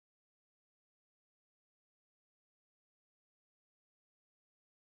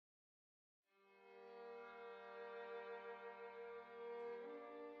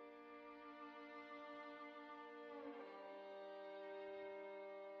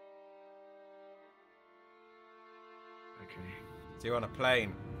Okay. Do you want a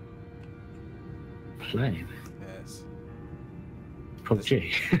plane? Plane? Yes.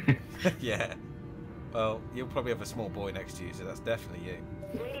 PUBG. Yeah. Well, you'll probably have a small boy next to you, so that's definitely you.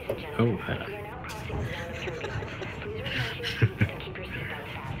 Ladies and Oh. gentlemen, we are now crossing the zone of turbulence. Please remain on your seats and keep your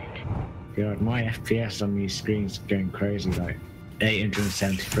seatbelts fastened. God, my FPS on these screens going crazy, like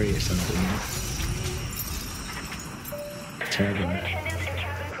 873 or something. Terrible. Flight attendants and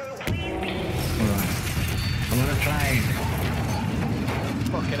cabin crew, please. Alright. I'm on a plane.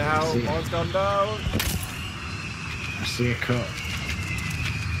 Fucking hell, mine's gone down. I see a cut.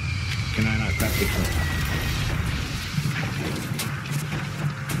 Can I not grab the cut?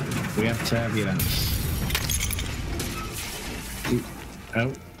 We have turbulence.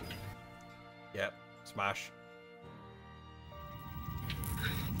 Oh. Yep, smash.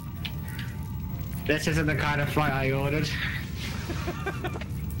 This isn't the kind of flight I ordered.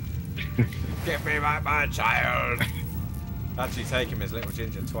 Give me back my child! Actually take him, his little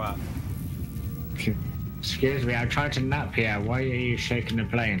ginger twat. Excuse me, I'm trying to nap here. Why are you shaking the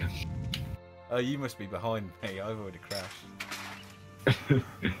plane? Oh, you must be behind me. I've already crashed.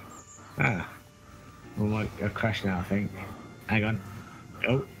 Ah. Well, I've crashed now, I think. Hang on.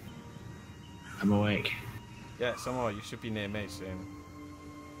 Oh. I'm awake. Yeah, somehow you should be near me soon.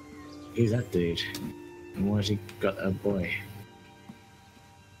 Who's that dude? And why's he got a boy?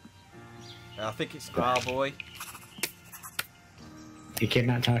 I think it's our boy. He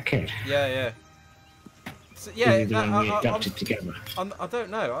kidnapped our kid? Yeah, yeah. So, Is yeah, he the one we adopted together? I don't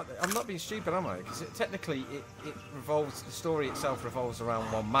know. I'm not being stupid, am I? Because technically, it revolves. The story itself revolves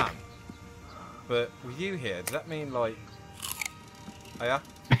around one man. But with you here, does that mean like? Oh yeah.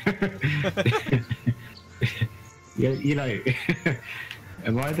 you know,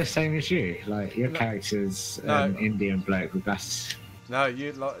 am I the same as you? Like your character's an Indian bloke with glasses. No,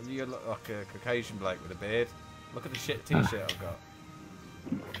 you look like a Caucasian bloke with a beard. Look at the shit T-shirt I've got.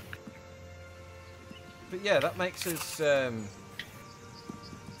 But yeah, that makes us. Does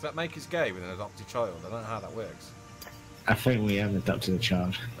that make us gay with an adopted child? I don't know how that works. I think we have adopted a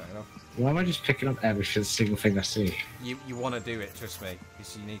child. Fair enough. Why am I just picking up every single thing I see? You want to do it, trust me.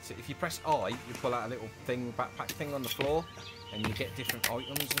 Because you need to. If you press I, you pull out a little thing, backpack thing on the floor, and you get different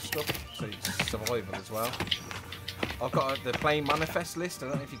items and stuff. So it's survival as well. I've got the plane manifest list. I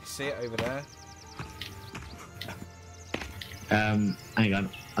don't know if you can see it over there. Hang on.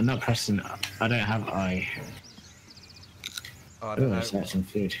 I'm not pressing. I don't have I. Oh, I don't know. Some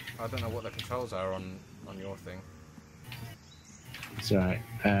food. I don't know what the controls are on your thing. It's alright.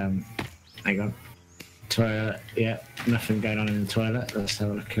 Hang on. Toilet. Yeah, nothing going on in the toilet. Let's have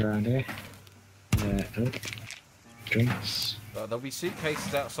a look around here. Oh. Drinks. There'll be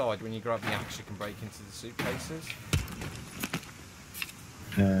suitcases outside. When you grab the axe, you can break into the suitcases.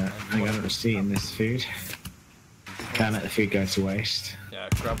 Hang on. Let's see in this food. Can't let the food go to waste. Yeah,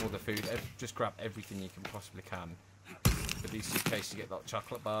 grab all the food. Just grab everything you can possibly can. With these suitcases, you get like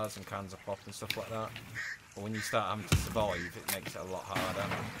chocolate bars and cans of pop and stuff like that. But when you start having to survive, it makes it a lot harder.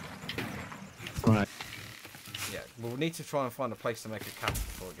 Right. Yeah, we'll need to try and find a place to make a camp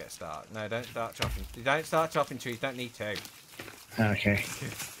before it gets dark. No, don't start chopping. Don't start chopping trees. Don't need to. Okay.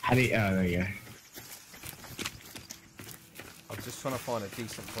 How do you? Oh, there you go. I'm just trying to find a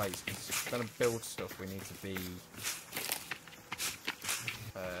decent place because if we're going to build stuff, we need to be.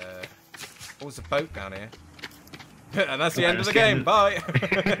 Oh, there's a boat down here. And that's the end of the game. Bye.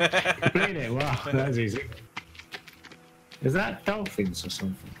 Played it. Wow, that was easy. Is that dolphins or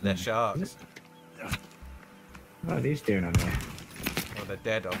something? They're sharks. What are these doing on here? Well, they're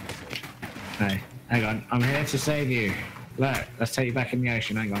dead, obviously. Hey, hang on. I'm here to save you. Look, let's take you back in the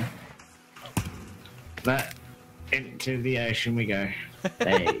ocean. Hang on. Look, into the ocean we go.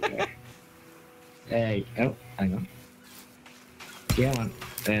 There you go. Hey, oh, hang on. Yeah, on.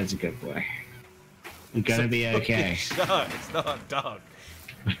 There's a good boy. You're gonna be okay. No, it's not a dog.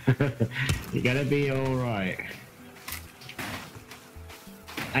 You're gonna be alright.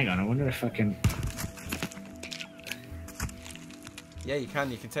 Hang on, I wonder if I can... Yeah, you can.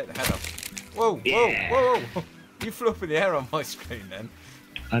 You can take the head off. Whoa, Yeah. whoa, whoa, whoa. You flew up in the air on my screen then.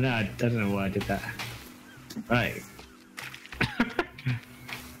 I know, I don't know why I did that. Right.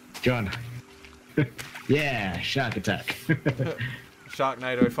 John. Yeah, shark attack.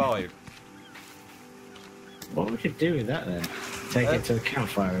 Sharknado 5. What would you do with that then? Take it to the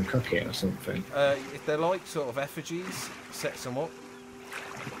campfire and cook it or something? If they're like sort of effigies, set some up.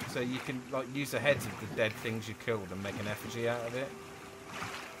 So you can like use the heads of the dead things you killed and make an effigy out of it.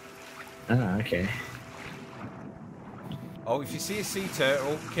 Ah, okay. Oh, if you see a sea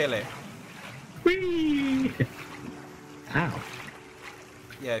turtle, kill it. Whee! Ow.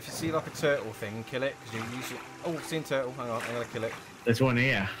 Yeah, if you see like a turtle thing, kill it, because you usually... Oh, I've seen turtle, hang on, I'm going to kill it. There's one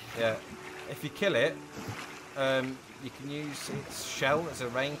here. Yeah. If you kill it, you can use its shell as a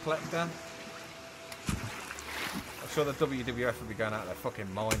rain collector. I'm sure the WWF would be going out of their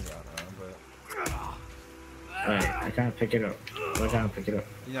fucking mind right now, but... Wait, I can't pick it up. I can't pick it up.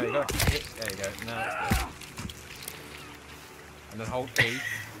 You know, you got to kick it. There you go. Now it's good. And then hold E.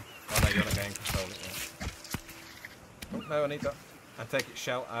 Oh no, you're not going to control it, yeah. Oh, no, I need that. And take its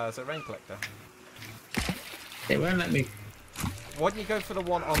shell as a rain collector. It won't let me. Why don't you go for the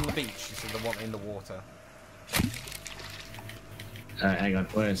one on the beach instead of the one in the water? Hang on,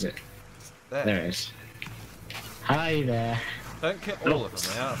 where is it? There. There it is. Hi there. Don't kill all of them,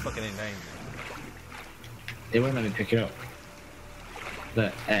 they are fucking in danger. It won't let me pick it up.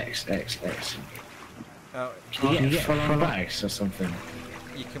 The X. Oh, Can you get full on bags or something?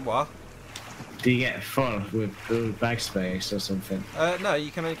 you can what? Do you get full with bag space or something? No,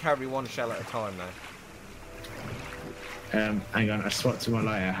 you can only carry one shell at a time now. Hang on, I swapped to my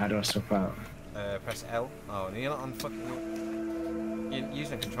lighter. How do I swap out? Press L. Oh, and you're not on fucking... You're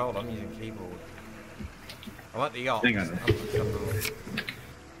using a controller, I'm using keyboard. I'm at the yacht. Hang on.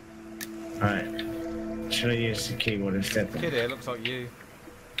 Alright. Should I use the keyboard instead then? Kid here, looks like you.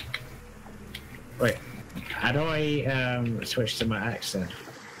 Wait, how do I switch to my axe then?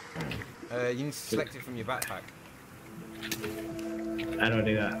 You need to select it from your backpack. How do I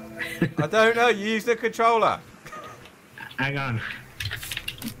do that? I don't know, you use the controller. Hang on.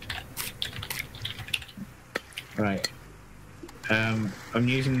 Right. I'm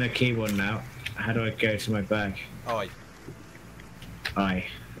using the keyboard now. How do I go to my bag? Oi. Right.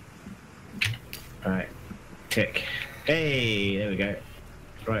 Tick. Hey, there we go.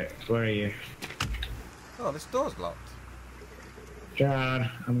 Right, where are you? Oh, this door's locked. God,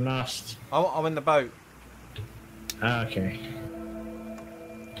 I'm lost. Oh, I'm in the boat. Ah, okay.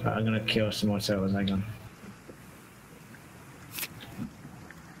 Right, I'm gonna kill some more turtles, hang on.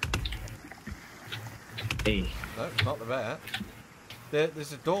 E. No, not the bear.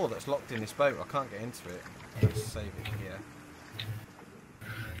 There's a door that's locked in this boat. I can't get into it. Let's save it here.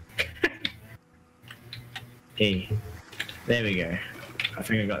 E. There we go. I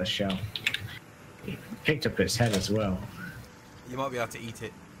think I got the shell. He picked up its head as well. You might be able to eat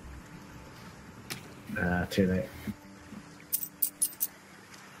it. Too late.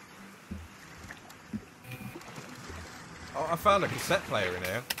 Oh, I found a cassette player in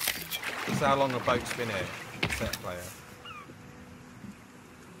here. That's how long the boat's been here. Cassette player.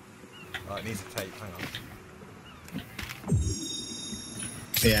 Oh, it needs a tape. Hang on.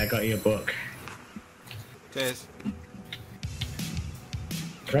 Yeah, I got your book. Cheers.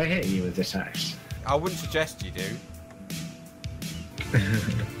 Could I hit you with this axe? I wouldn't suggest you do.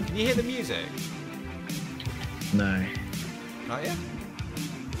 Can you hear the music? No. Can't you?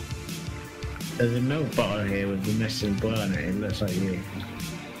 There's a milk bottle here with the missing boy on it. It looks like you.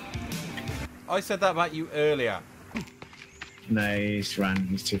 I said that about you earlier. No, he's ran.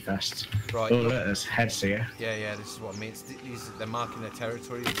 He's too fast. Right. Oh, look, there's heads here. Yeah, this is what I mean. They're marking their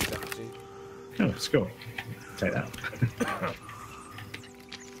territory. Exactly. Oh, it's cool. Take that.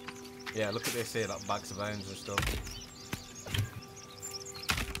 Yeah, look at this here, like bags of bones and stuff.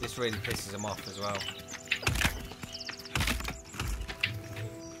 This really pisses them off as well.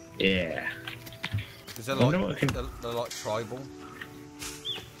 Yeah. Because they're Wonder like, what I can- they're like tribal.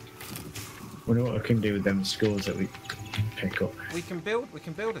 Wonder what I can do with them schools that we pick up. We can build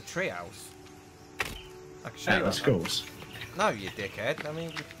a tree house. I can show At you. the schools. No, you dickhead. I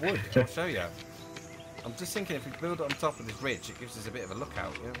mean, with wood. I'll show you. I'm just thinking if we build it on top of this ridge, it gives us a bit of a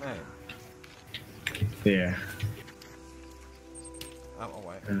lookout. You know what I mean? Yeah. Oh,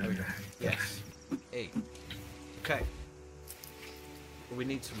 wait. There we go. Yes. E. Okay. Well, we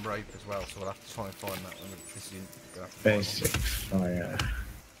need some rope as well, so we'll have to try and find that one. This is gonna have to find Basic fire.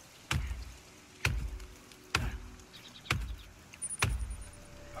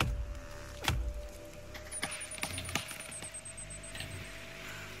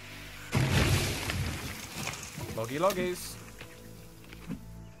 Loggy loggies.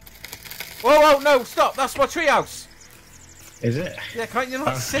 Whoa, no, stop! That's my treehouse! Is it? Yeah, can't you not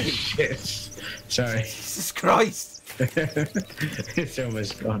Oh, see? shit. Sorry. Jesus Christ! It's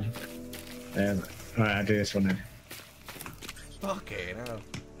almost gone. Alright, I'll do this one then. Fucking hell.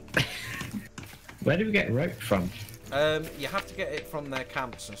 Where do we get rope from? You have to get it from their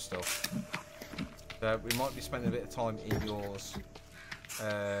camps and stuff. We might be spending a bit of time in yours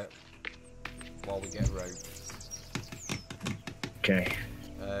while we get rope. Okay.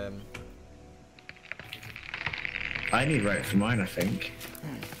 I need rope for mine, I think.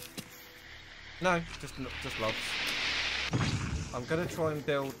 No, just logs. I'm gonna try and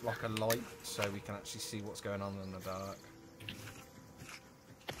build like a light so we can actually see what's going on in the dark.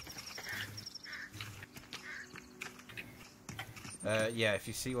 Yeah, if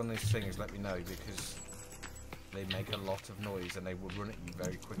you see one of these things, let me know, because they make a lot of noise and they will run at you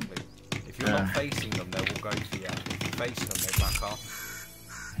very quickly. If you're not facing them, they will go for you. If you face them, they back off.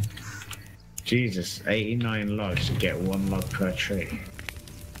 Jesus, 89 logs to get 1 log per tree.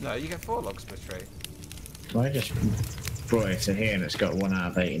 No, you get 4 logs per tree. Well, I just brought it to here and it's got 1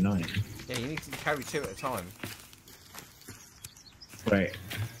 out of 89. Yeah, you need to carry 2 at a time. Wait,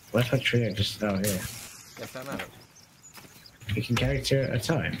 where's my tree? Just out here. Yes, I know. You can carry 2 at a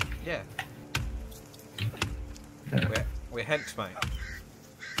time? Yeah. Oh. We're hench, mate.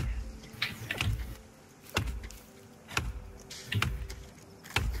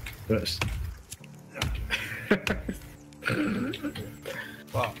 Whoops.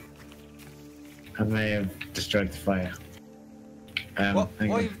 What? I may have destroyed the fire. What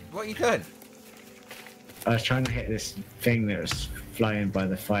are you doing? I was trying to hit this thing that was flying by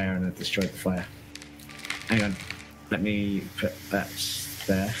the fire and I destroyed the fire. Hang on. Let me put that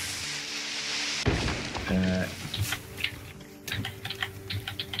there.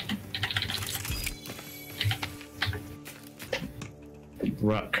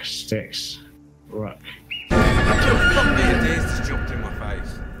 Rock, sticks, rock. Fuck me, it is just jumped in my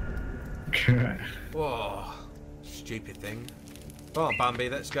face. Correct. Whoa, stupid thing. Come on, Bambi,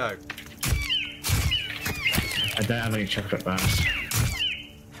 let's go. I don't have any chocolate bars.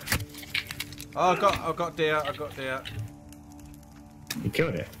 Oh, I got deer. You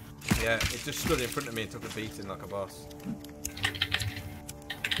killed it? Yeah, it just stood in front of me and took a beating like a boss.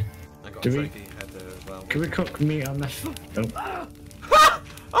 I got a trophy header as well. Can we cook meat on this? Oh.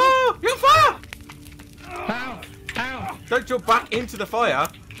 Oh, you're on fire! Ow! Ow! Don't jump back into the fire.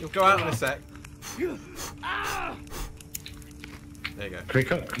 You'll go out in a sec. There you go. Can we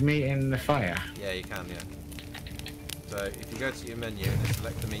cook meat in the fire? Yeah, you can, yeah. So if you go to your menu and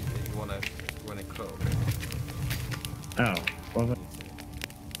select the meat that you want to cook. Oh. Well,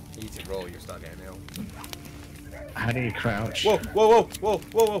 Eat it raw, you'll start getting ill. how do you crouch? Whoa, whoa, whoa, whoa,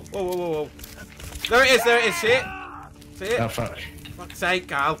 whoa, whoa, whoa, whoa, whoa. There it is, see it? See it? Oh fuck. Fuck's sake,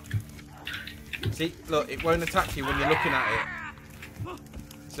 Carl. See, look, it won't attack you when you're looking at it.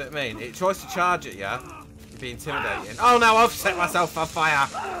 See what I mean? It tries to charge at you. It'd be intimidating. Oh no, I've set myself on fire.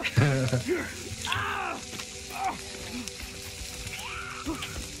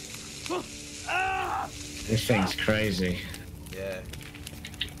 This thing's crazy. Yeah.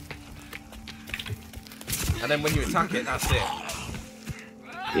 And then when you attack it, that's it.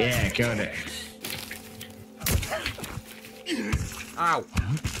 Yeah, got it. Ow.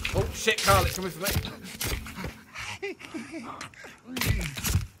 Oh shit, Carl, it's coming for me.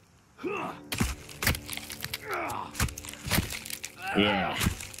 Yeah.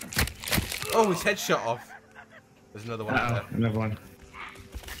 Oh, his head shot off. There's another one Uh-oh, there. another one.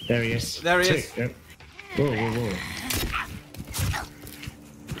 There he is. There he is. Yep. Whoa, whoa, whoa.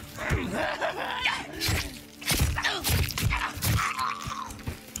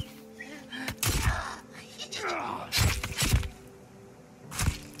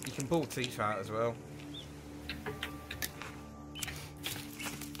 You can pull teeth out as well.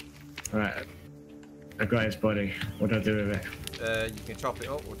 Right. I got his body. What do I do with it? You can chop it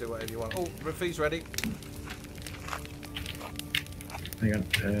up or do whatever you want. Oh, Rafie's ready. Hang on.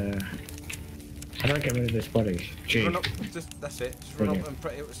 How do I get rid of this body? G. Run up, that's it. Just run up and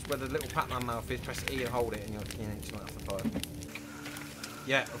press it where the little Pac-Man mouth is. Press E and hold it, and you'll not have to fire.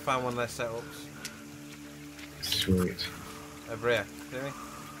 Yeah, I found one of their setups. Sweet. Over here. See me?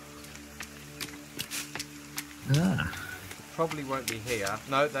 Ah. Probably won't be here.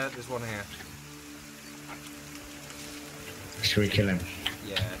 No, there's one here. Should we kill him?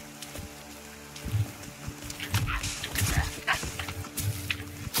 Yeah.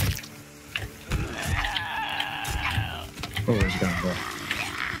 Oh, he's gone for.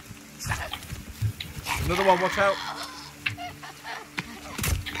 Another one, watch out.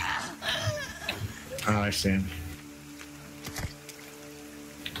 Oh, I see him.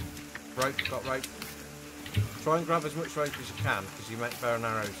 Rope, got rope. Try and grab as much rope as you can, because you make bow and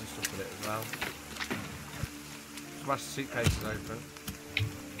arrows and stuff with it as well. Smash the suitcases open.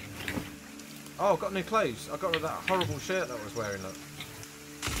 Oh, I've got new clothes. I got rid of that horrible shirt that I was wearing, look.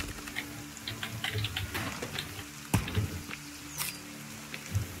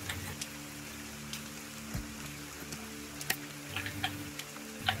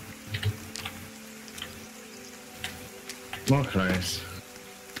 More clothes.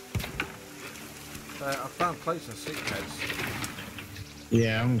 I found clothes in a suitcase.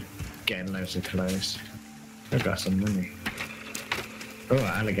 Yeah, I'm getting loads of clothes. I've got some money. Oh,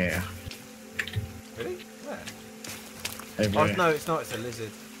 alligator. Really? Where? Over Oh here. no, it's not. It's a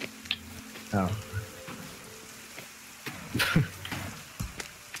lizard. Oh.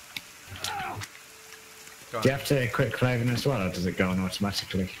 Go on. Do you have to equip clothing as well, or does it go on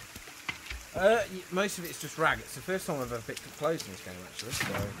automatically? Most of it's just rag. It's the first time I've ever picked up clothes in this game, actually. So,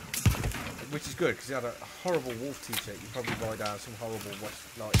 which is good because you had a horrible wolf t-shirt. You probably buy down some horrible market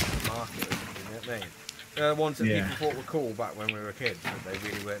or something. You know what I mean? The ones that people thought were cool back when we were kids, but they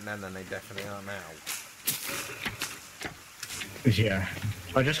really weren't then, and they definitely are now. Yeah.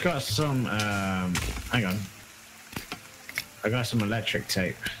 I just got some, hang on. I got some electric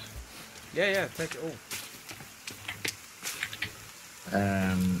tape. Yeah, take it all.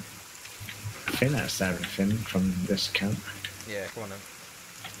 I think that's everything from this camp. Yeah, come on then.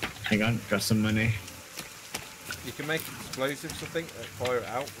 Hang on, got some money. You can make explosives, I think, that fire it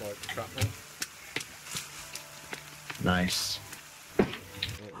out like shrapnel. Nice.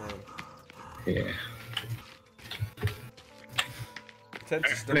 Yeah. Tend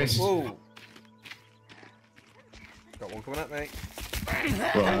to stop. Whoa! Got one coming up, mate.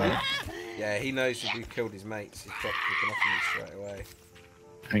 Well, Yeah, he knows if we've killed his mates. He's dropped picking off me straight away.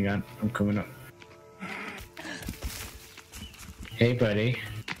 hang on, I'm coming up. Hey, buddy.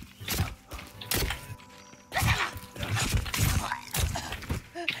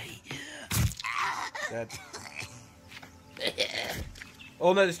 Dead.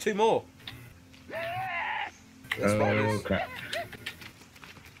 Oh no, there's two more. There's Oh, spiders. crap.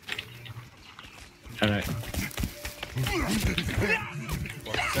 I know.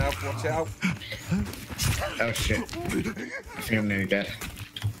 Watch out. Oh, shit. I think I'm nearly dead.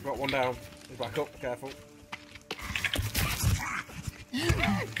 Got one down. He's back up, careful.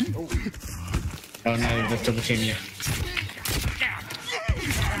 Oh, Oh, no, there's double team you.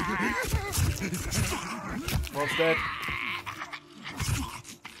 one's dead.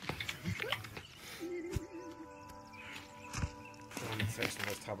 Oh, let's take some of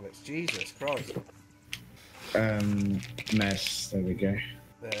those tablets. Jesus Christ. Mess. There we go.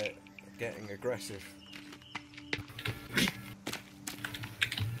 They're getting aggressive.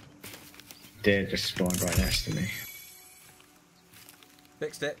 Deer just spawned right next to me.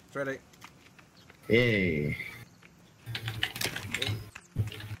 Fixed it. It's ready. Yay.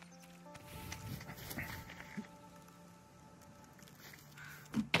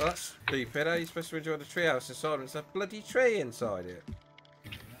 Well, that's stupid. How are you supposed to enjoy the treehouse inside? There's a bloody tree inside it.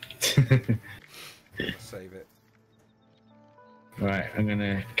 Save it. Right, I'm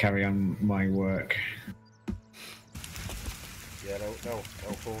gonna carry on my work. Yeah, they'll haunt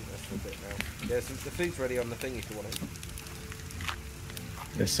us for a bit now. Yeah, so the food's ready on the thing if you want it.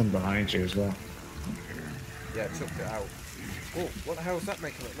 There's some behind you as well. Yeah, chucked it out. Oh, what the hell is that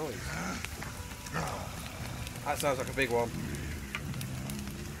making that noise? That sounds like a big one.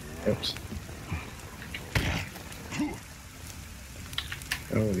 Oops.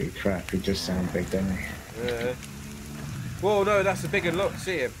 Holy crap, he just sound big, doesn't he? Yeah. Whoa, no, that's a bigger look.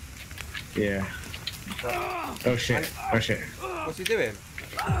 See him? Yeah. Oh shit, oh shit. What's he doing?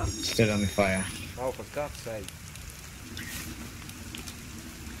 Stood on the fire. Oh, for God's sake.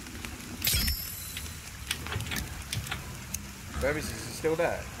 Where is he? Is he still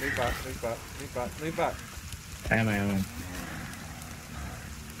there? Move back, move back, move back, move back. I am.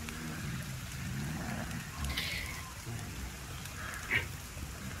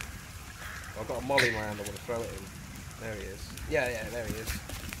 I've got a molly in my hand, I want to throw it in. There he is. Yeah, there he is.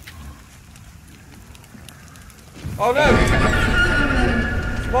 Oh no!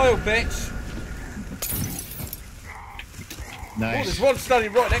 Smile, bitch! Oh, Nice. there's one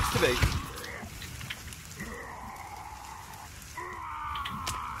standing right next to me.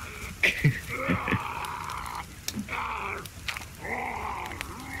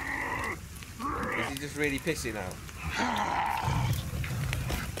 Is he just really pissy now?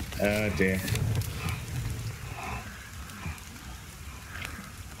 Oh dear.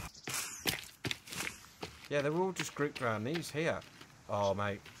 Yeah, they're all just grouped around these here. Oh,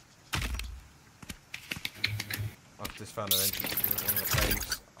 mate. I've just found an entrance to one of the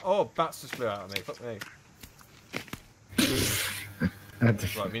caves. Oh, bats just flew out of me. Fuck me.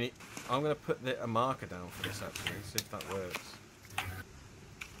 Right, I'm going to put a marker down for this, actually, see if that works.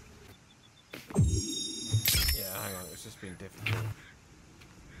 Yeah, hang on, it's just been difficult.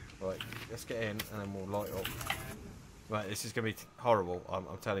 Right, let's get in, and then we'll light up. Right, this is going to be horrible, I'm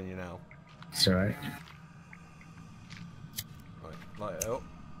telling you now. It's alright. Right, light it up.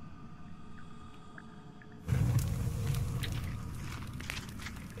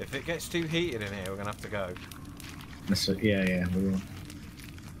 If it gets too heated in here, we're going to have to go. Yeah, we will.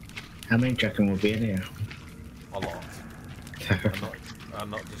 How many do you reckon will be in here? A lot. And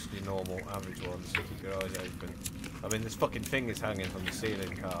not just your normal average ones. Keep your eyes open. I mean, this fucking thing is hanging from the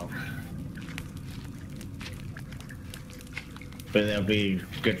ceiling, Carl. But there'll be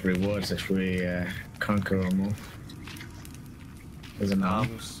good rewards if we conquer them all. There's an arm.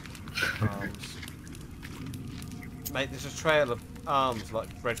 Arms. Mate, there's a trail of arms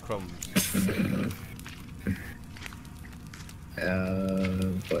like breadcrumbs.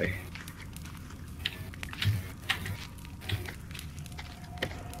 Oh boy.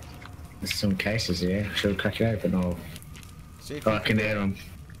 There's some cases here. Should we crack it open or? See if Oh, you I can hear them.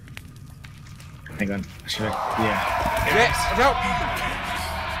 Hang on. Should I? Yeah. Yes! Watch out!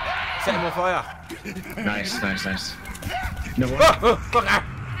 Set him on fire. Nice, nice, nice. No one. Fuck out!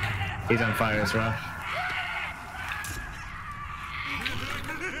 He's on fire as well.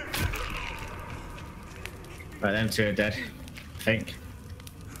 Right, them two are dead. I think.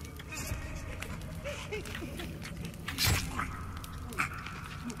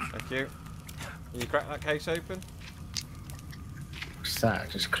 Thank you. Can you crack that case open? What's that?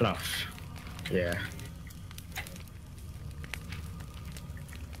 Just cloth. Yeah.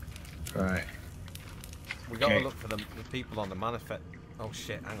 Right. We gotta Okay. look for the people on the manifest. Oh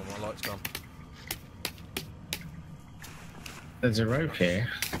shit, hang on, my light's gone. There's a rope here.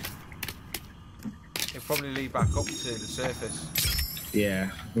 It'll probably lead back up to the surface.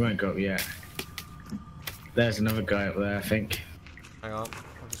 Yeah, we won't go up yet. There's another guy up there, I think. Hang on,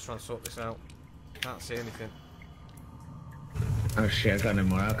 I'm just trying to sort this out. Can't see anything. Oh shit, I've got no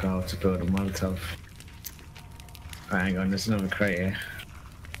more alcohol to build a Molotov. Right, hang on, there's another crate here.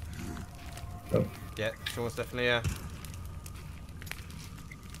 Oh, Yeah, someone's definitely here.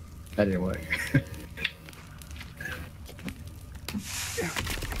 that didn't work.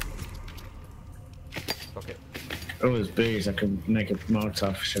 Fuck it. Oh, there's booze, I can make a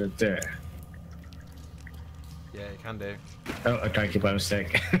Molotov, should I do it? Yeah, you can do. Oh, I drank it by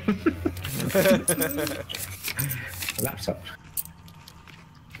mistake. Laptop.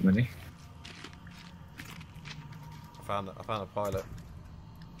 Money. I found a pilot.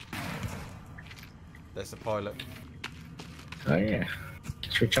 There's the pilot. Oh yeah.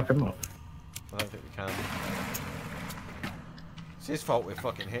 Should we chop him up? I don't think we can. It's his fault we're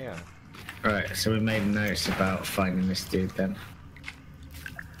fucking here. Right, so we made notes about finding this dude then.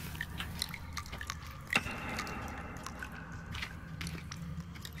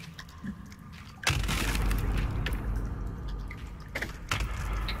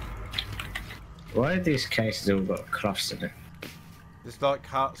 Why have these cases all got cloths in it? There's like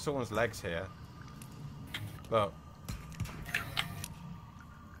someone's legs here. Look.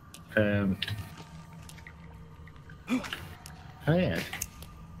 Oh yeah.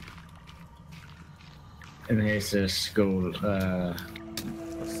 And here's a school,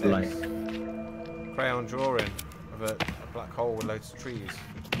 What's this? like, Crayon drawing of a black hole with loads of trees.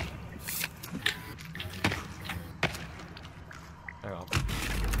 Hang on.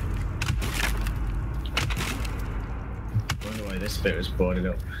 I wonder why this bit was boarded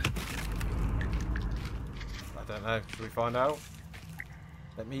up. I don't know. Should we find out?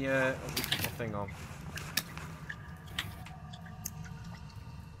 Let me put my thing on.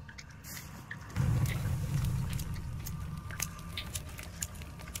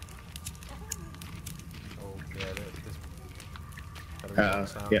 Oh yeah,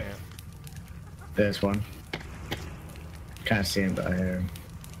 there's sound yep. here. There's one. Can't see him, but I hear him.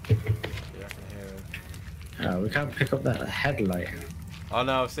 Yeah, I can hear him. Oh, we can't pick up that headlight. Oh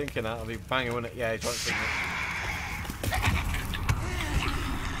no, I was thinking that. I'll be banging, wouldn't it? Yeah, he's right thinking it.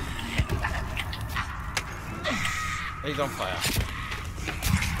 He's on fire.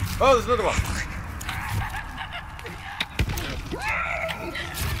 Oh, there's another one.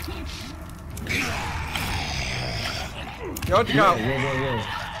 You're on to go. Whoa.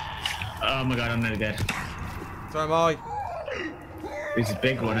 Oh my god, I'm nearly dead. So am I. He's a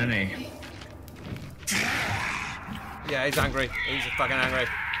big one, isn't he? Yeah, he's angry. He's fucking angry.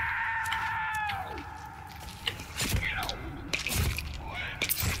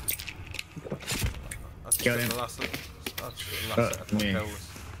 That's Kill him. the last set of me. kills.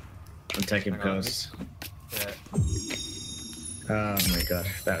 I'm taking Hang on, pills. Yeah. Oh my god,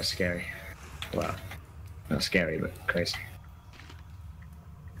 that was scary. Wow. Not scary, but crazy.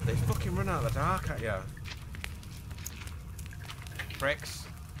 They fucking run out of the dark at you. Pricks.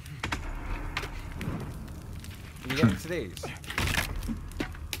 Can you get into these?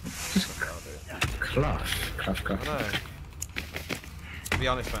 Cloth. I know. To be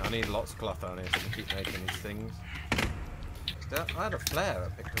honest, mate, I need lots of cloth on here so I can keep making these things. I had a flare I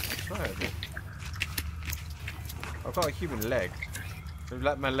picked up, I swear I did. I've got a human leg. Have you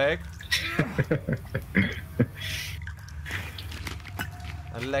let my leg?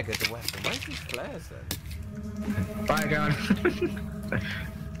 A leg as a weapon. Where's these flares then? Bye, gun.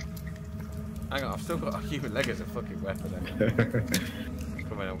 Hang on, I've still got a human leg as a fucking weapon.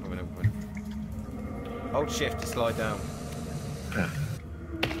 Come on, come on. Hold shift to slide down.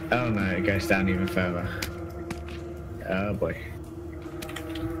 Oh no, it goes down even further. Oh boy.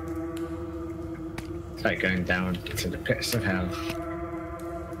 It's like going down to the pits of hell.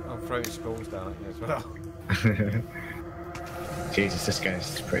 I'm throwing skulls down here as well. Jesus, this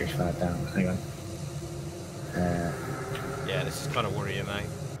goes pretty far down. Hang on. Yeah, this is kind of worrying, mate.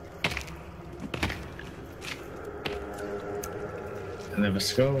 Another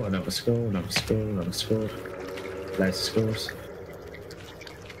skull, another skull, another skull, another skull. Loads of skulls.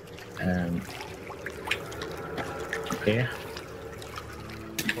 Here.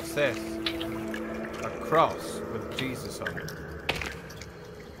 What's this? A cross with Jesus on it.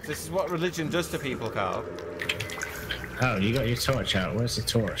 This is what religion does to people, Carl. Oh, you got your torch out. Where's the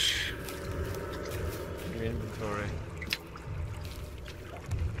torch? Your inventory.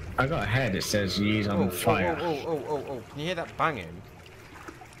 I got a head that says use on fire. Oh. Can you hear that banging?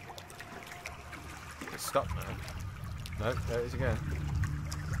 It's stopped now. No, there it is again.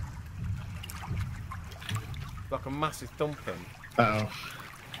 Like a massive thumping. Uh oh.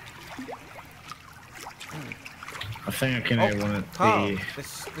 I think I can hear one of Carl, the...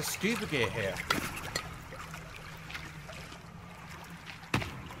 there's scuba gear here.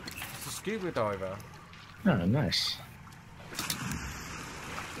 It's a scuba diver. Oh, nice.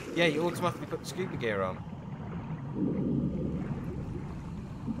 Yeah, you automatically put the scuba gear on.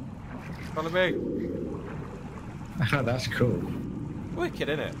 Follow me. Oh, that's cool. Wicked,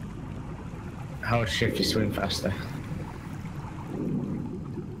 isn't it? How shift you swim faster?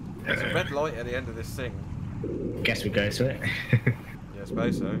 There's a red light at the end of this thing. Guess we go to it. Yeah, I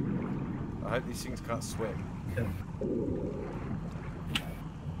suppose so. I hope these things can't swim.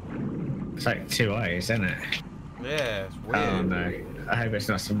 It's like 2 eyes, isn't it? Yeah, it's weird. Oh no. I hope it's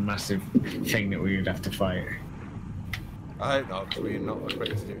not some massive thing that we would have to fight. I hope not, because we're not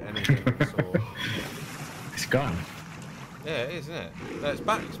equipped to do anything of the sort. It's gone. Yeah, it is, isn't it? No, it's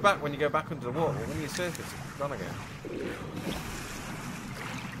back. It's back when you go back under the water. When you surface, it's gone again.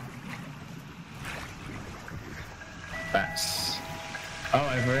 That's... Oh,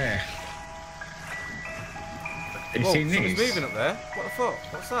 over here. Have you seen Something's these? moving up there. What the fuck?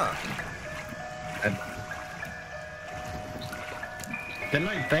 What's that? They're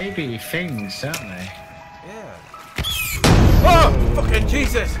like baby things, aren't they? Yeah. Oh, fucking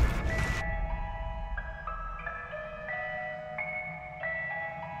Jesus!